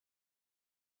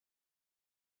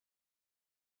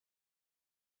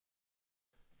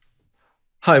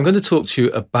Hi, I'm going to talk to you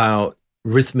about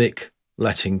rhythmic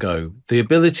letting go, the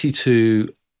ability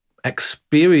to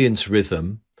experience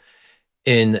rhythm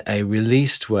in a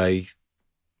released way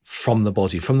from the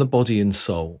body and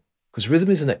soul. Because rhythm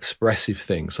is an expressive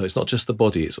thing, so it's not just the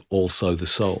body, it's also the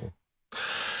soul.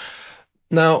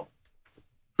 Now,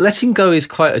 letting go is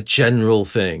quite a general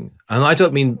thing. And I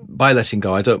don't mean, by letting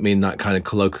go, I don't mean that kind of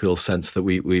colloquial sense that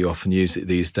we often use it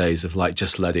these days of like,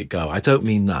 just let it go. I don't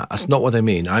mean that. That's not what I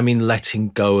mean. I mean letting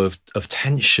go of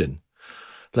tension,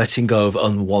 letting go of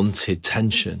unwanted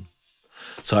tension.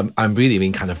 So I'm really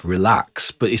mean kind of relax,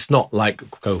 but it's not like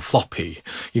go floppy.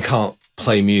 You can't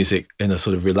play music in a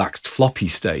sort of relaxed floppy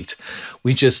state.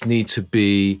 We just need to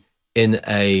be in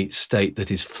a state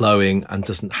that is flowing and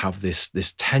doesn't have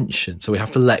this tension. So we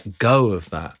have to let go of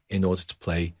that in order to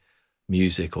play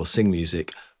music or sing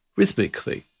music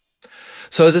rhythmically.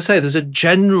 So as I say, there's a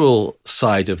general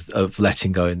side of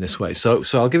letting go in this way. So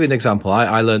I'll give you an example.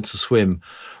 I learned to swim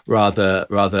rather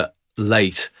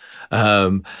late.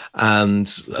 And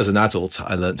as an adult,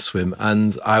 I learned to swim,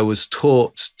 and I was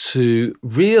taught to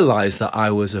realize that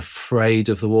I was afraid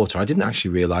of the water. I didn't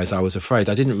actually realize I was afraid.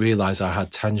 I didn't realize I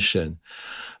had tension.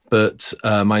 But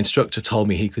my instructor told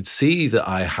me he could see that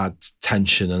I had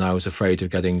tension and I was afraid of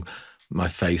getting my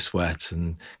face wet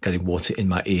and getting water in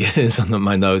my ears and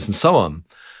my nose and so on.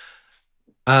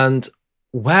 And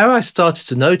where I started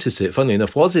to notice it, funnily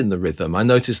enough, was in the rhythm. I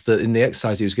noticed that in the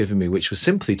exercise he was giving me, which was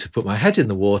simply to put my head in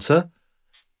the water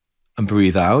and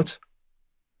breathe out,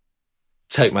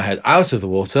 take my head out of the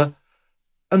water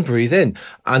and breathe in,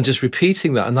 and just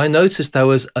repeating that. And I noticed there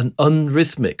was an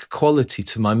unrhythmic quality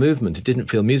to my movement. It didn't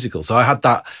feel musical. So I had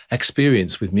that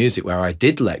experience with music where I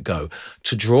did let go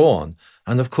to draw on.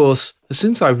 And of course, as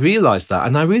soon as I realized that,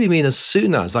 and I really mean as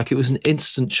soon as, like it was an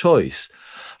instant choice,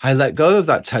 I let go of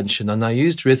that tension and I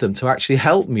used rhythm to actually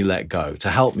help me let go, to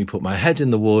help me put my head in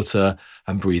the water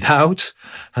and breathe out,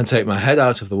 and take my head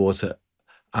out of the water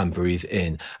and breathe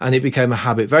in. And it became a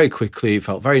habit very quickly. It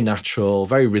felt very natural,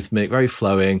 very rhythmic, very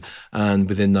flowing. And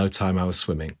within no time, I was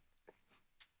swimming,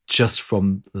 just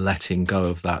from letting go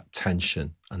of that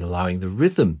tension and allowing the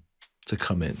rhythm to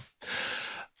come in.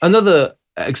 Another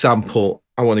example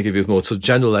I want to give you more sort of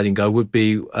general letting go would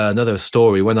be another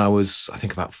story. When I was, I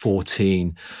think, about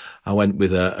 14, I went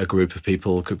with a group of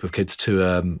people, a group of kids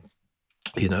to,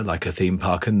 like a theme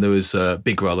park, and there was a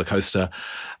big roller coaster.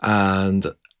 And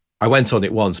I went on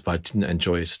it once, but I didn't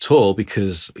enjoy it at all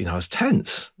because, I was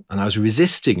tense and I was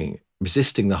resisting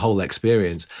the whole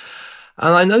experience.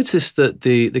 And I noticed that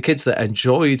the kids that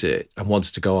enjoyed it and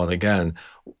wanted to go on again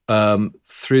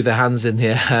threw their hands in the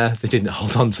air. They didn't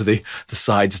hold on to the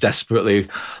sides desperately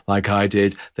like I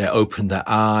did. They opened their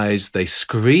eyes. They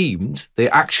screamed. They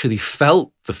actually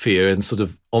felt the fear and sort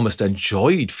of almost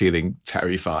enjoyed feeling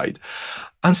terrified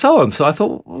and so on. So I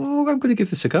thought, I'm going to give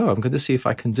this a go. I'm going to see if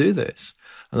I can do this.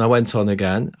 And I went on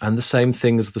again. And the same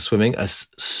thing as the swimming, as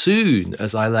soon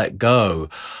as I let go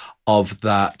of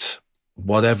that,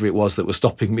 whatever it was that was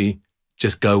stopping me,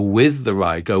 just go with the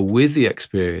ride, go with the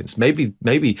experience.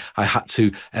 Maybe I had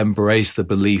to embrace the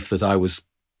belief that I was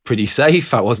pretty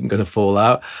safe. I wasn't going to fall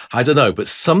out. I don't know, but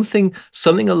something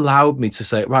allowed me to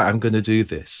say, right, I'm going to do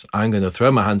this. I'm going to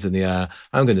throw my hands in the air.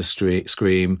 I'm going to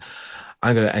scream.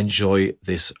 I'm going to enjoy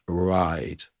this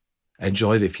ride.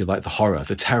 Enjoy, if you like, the horror,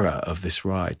 the terror of this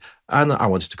ride. And I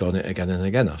wanted to go on it again and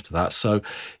again after that. So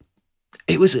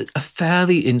it was a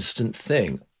fairly instant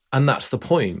thing. And that's the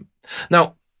point.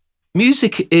 Now,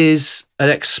 music is an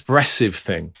expressive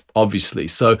thing, obviously.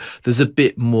 So there's a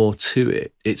bit more to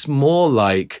it. It's more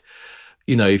like,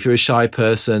 if you're a shy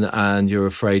person and you're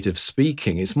afraid of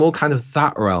speaking, it's more kind of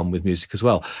that realm with music as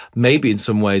well. Maybe in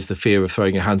some ways, the fear of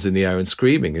throwing your hands in the air and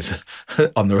screaming is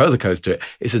on the roller coaster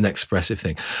is an expressive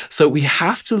thing. So we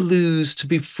have to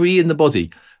be free in the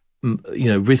body,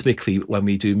 rhythmically when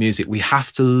we do music. We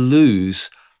have to lose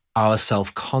our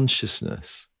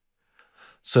self-consciousness.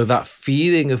 So that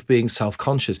feeling of being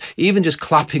self-conscious, even just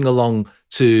clapping along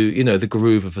to, the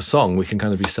groove of a song, we can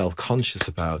kind of be self-conscious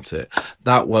about it.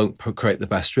 That won't create the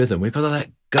best rhythm. We've got to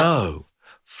let go,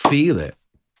 feel it.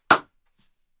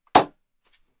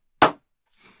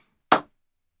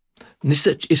 And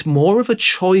it's more of a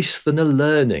choice than a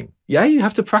learning. Yeah, you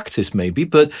have to practice maybe,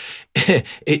 but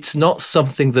it's not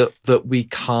something that we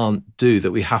can't do, that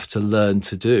we have to learn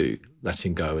to do.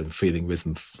 Letting go and feeling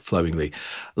rhythm flowingly.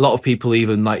 A lot of people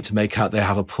even like to make out they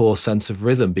have a poor sense of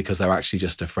rhythm because they're actually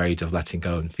just afraid of letting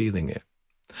go and feeling it.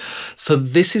 So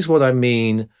this is what I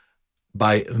mean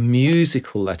by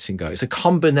musical letting go. It's a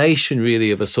combination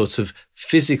really of a sort of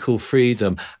physical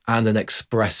freedom and an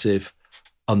expressive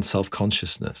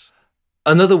unself-consciousness.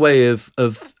 Another way of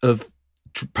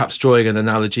perhaps drawing an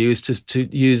analogy, is to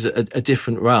use a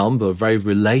different realm, but a very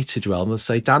related realm of,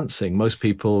 say, dancing. Most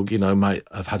people, might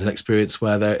have had an experience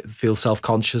where they feel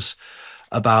self-conscious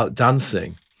about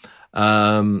dancing.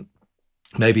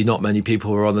 Maybe not many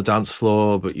people were on the dance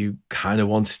floor, but you kind of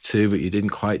wanted to, but you didn't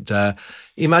quite dare.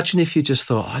 Imagine if you just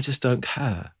thought, I just don't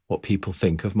care what people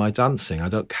think of my dancing. I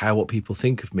don't care what people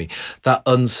think of me. That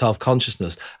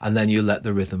unself-consciousness, and then you let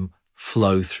the rhythm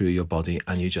flow through your body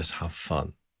and you just have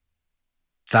fun.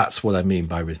 That's what I mean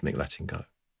by rhythmic letting go.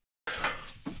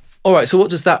 All right, so what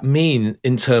does that mean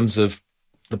in terms of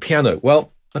the piano?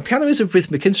 Well, the piano is a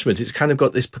rhythmic instrument. It's kind of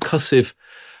got this percussive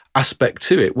aspect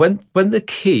to it. When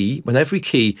every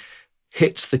key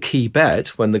hits the key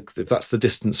bed, if that's the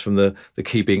distance from the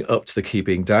key being up to the key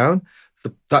being down,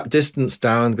 that distance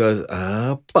down goes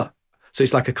ba. So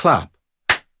it's like a clap.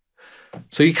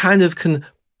 So you kind of can,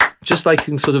 just like you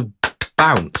can sort of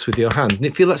bounce with your hand, and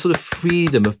you feel that sort of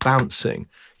freedom of bouncing.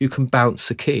 You can bounce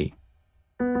a key.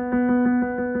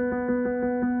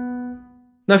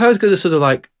 Now, if I was going to sort of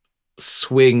like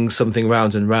swing something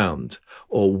round and round,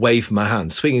 or wave my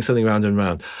hand, swinging something round and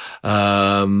round,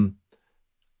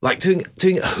 like doing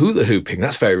hula hooping,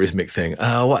 that's a very rhythmic thing.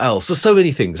 What else? There's so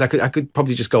many things. I could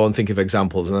probably just go on, think of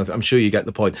examples, and I'm sure you get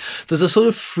the point. There's a sort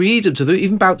of freedom to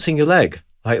even bouncing your leg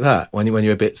like that when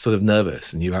you're a bit sort of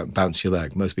nervous and you bounce your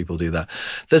leg. Most people do that.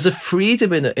 There's a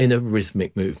freedom in a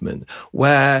rhythmic movement,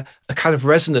 where a kind of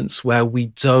resonance where we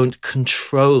don't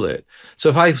control it. So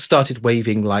if I started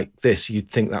waving like this, you'd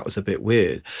think that was a bit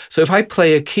weird. So if I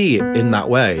play a key in that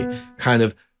way, kind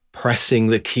of pressing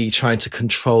the key, trying to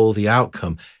control the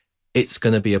outcome, it's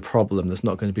going to be a problem. There's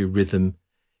not going to be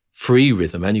free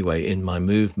rhythm anyway in my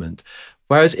movement.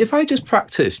 Whereas if I just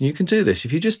practice, and you can do this,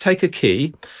 if you just take a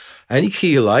key, any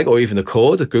key you like, or even a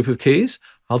chord, a group of keys,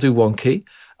 I'll do one key,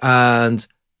 and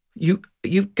you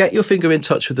get your finger in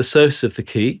touch with the surface of the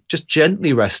key, just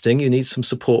gently resting. You need some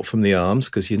support from the arms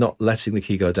because you're not letting the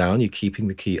key go down, you're keeping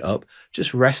the key up,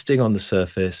 just resting on the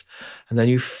surface. And then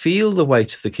you feel the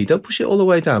weight of the key. Don't push it all the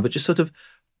way down, but just sort of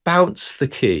bounce the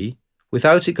key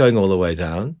without it going all the way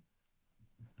down,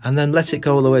 and then let it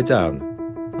go all the way down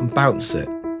and bounce it.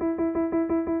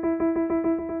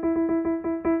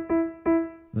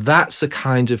 That's a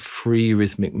kind of free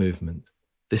rhythmic movement.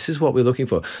 This is what we're looking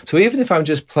for. So even if I'm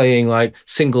just playing like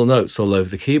single notes all over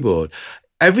the keyboard,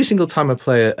 every single time I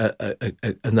play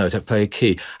a note, I play a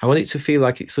key, I want it to feel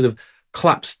like it sort of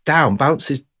claps down,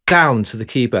 bounces down to the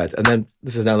key bed. And then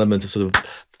there's an element of sort of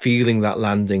feeling that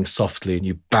landing softly, and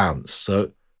you bounce.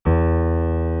 So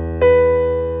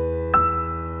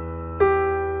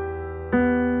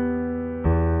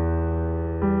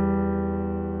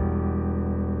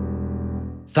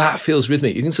that feels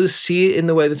rhythmic. You can sort of see it in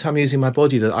the way that I'm using my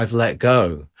body, that I've let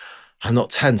go. I'm not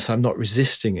tense. I'm not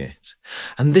resisting it.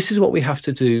 And this is what we have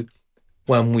to do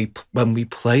when we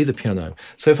play the piano.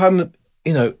 So if I'm,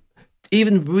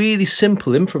 even really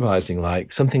simple improvising,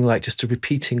 like something like just a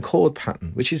repeating chord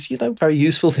pattern, which is, a very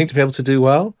useful thing to be able to do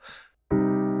well.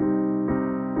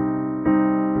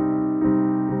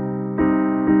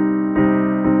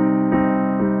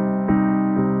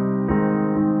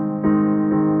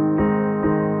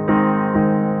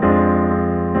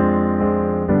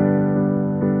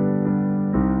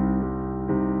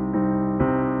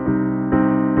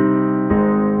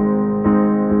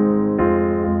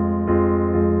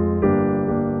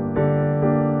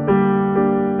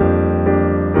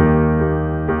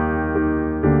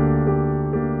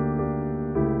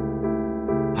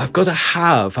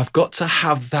 I've got to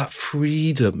have that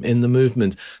freedom in the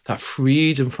movement, that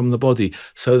freedom from the body,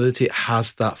 so that it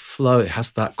has that flow, it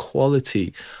has that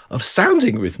quality of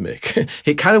sounding rhythmic.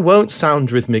 It kind of won't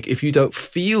sound rhythmic if you don't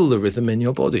feel the rhythm in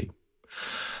your body.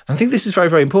 I think this is very,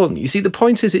 very important. You see, the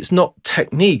point is, it's not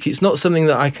technique. It's not something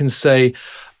that I can say,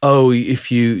 oh,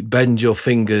 if you bend your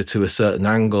finger to a certain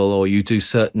angle, or you do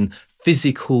certain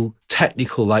physical,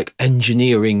 technical, like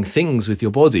engineering things with your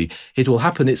body, it will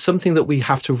happen. It's something that we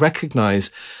have to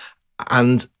recognize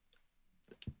and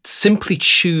simply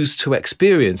choose to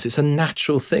experience. It's a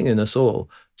natural thing in us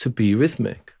all to be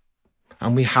rhythmic,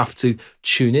 and we have to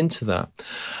tune into that,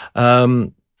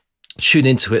 tune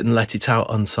into it and let it out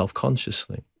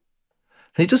unselfconsciously.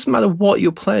 And it doesn't matter what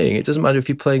you're playing. It doesn't matter if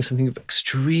you're playing something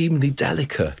extremely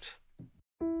delicate.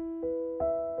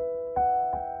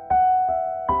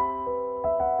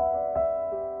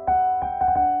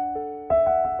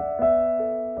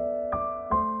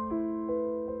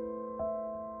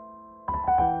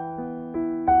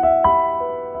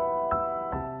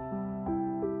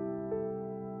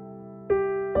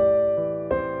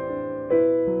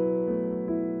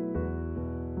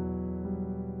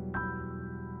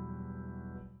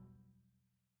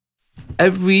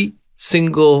 every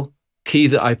single key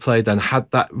that I played then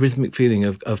had that rhythmic feeling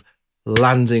of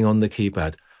landing on the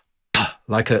keypad,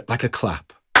 like a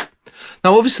clap.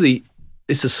 Now, obviously,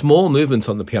 it's a small movement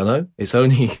on the piano. It's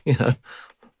only,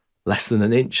 less than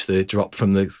an inch, the drop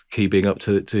from the key being up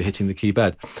to hitting the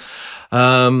keypad.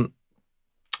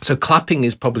 So clapping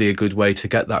is probably a good way to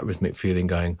get that rhythmic feeling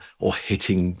going, or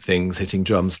hitting things, hitting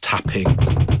drums, tapping.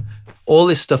 All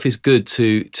this stuff is good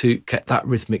to get that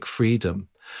rhythmic freedom.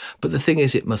 But the thing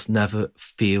is, it must never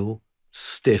feel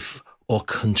stiff or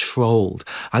controlled.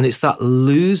 And it's that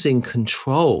losing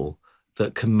control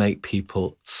that can make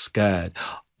people scared.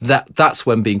 That's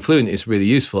when being fluent is really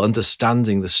useful,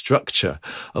 understanding the structure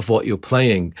of what you're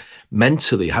playing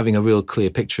mentally, having a real clear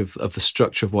picture of the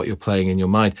structure of what you're playing in your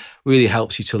mind really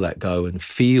helps you to let go and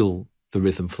feel the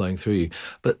rhythm flowing through you.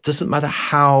 But it doesn't matter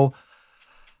how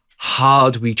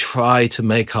hard we try to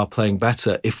make our playing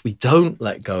better, if we don't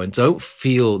let go and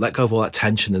let go of all that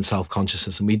tension and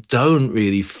self-consciousness, and we don't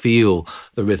really feel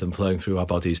the rhythm flowing through our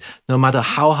bodies, no matter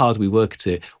how hard we work at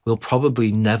it, we'll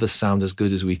probably never sound as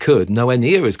good as we could, nowhere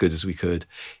near as good as we could,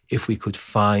 if we could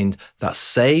find that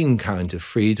same kind of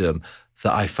freedom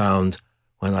that I found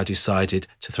when I decided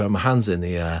to throw my hands in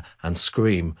the air and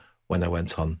scream when I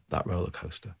went on that roller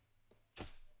coaster.